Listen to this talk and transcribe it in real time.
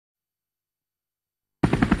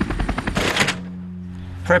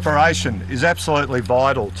Preparation is absolutely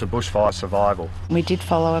vital to bushfire survival. We did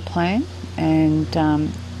follow a plan and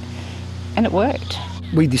it worked.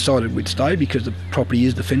 We decided we'd stay because the property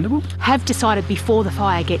is defendable. Have decided before the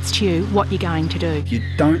fire gets to you what you're going to do. If you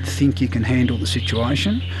don't think you can handle the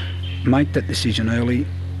situation, make that decision early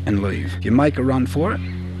and leave. If you make a run for it,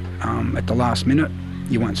 at the last minute,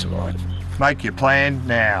 you won't survive. Make your plan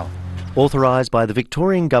now. Authorised by the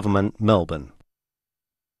Victorian Government, Melbourne.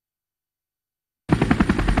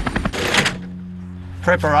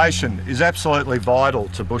 Preparation is absolutely vital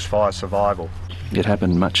to bushfire survival. It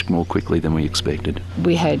happened much more quickly than we expected.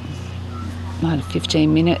 We had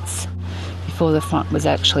 15 minutes before the front was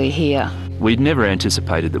actually here. We'd never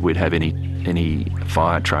anticipated that we'd have any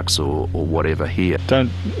fire trucks or whatever here.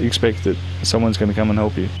 Don't expect that someone's going to come and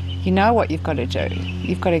help you. You know what you've got to do.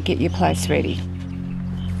 You've got to get your place ready.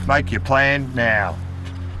 Make your plan now.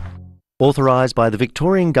 Authorised by the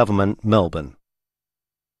Victorian Government, Melbourne.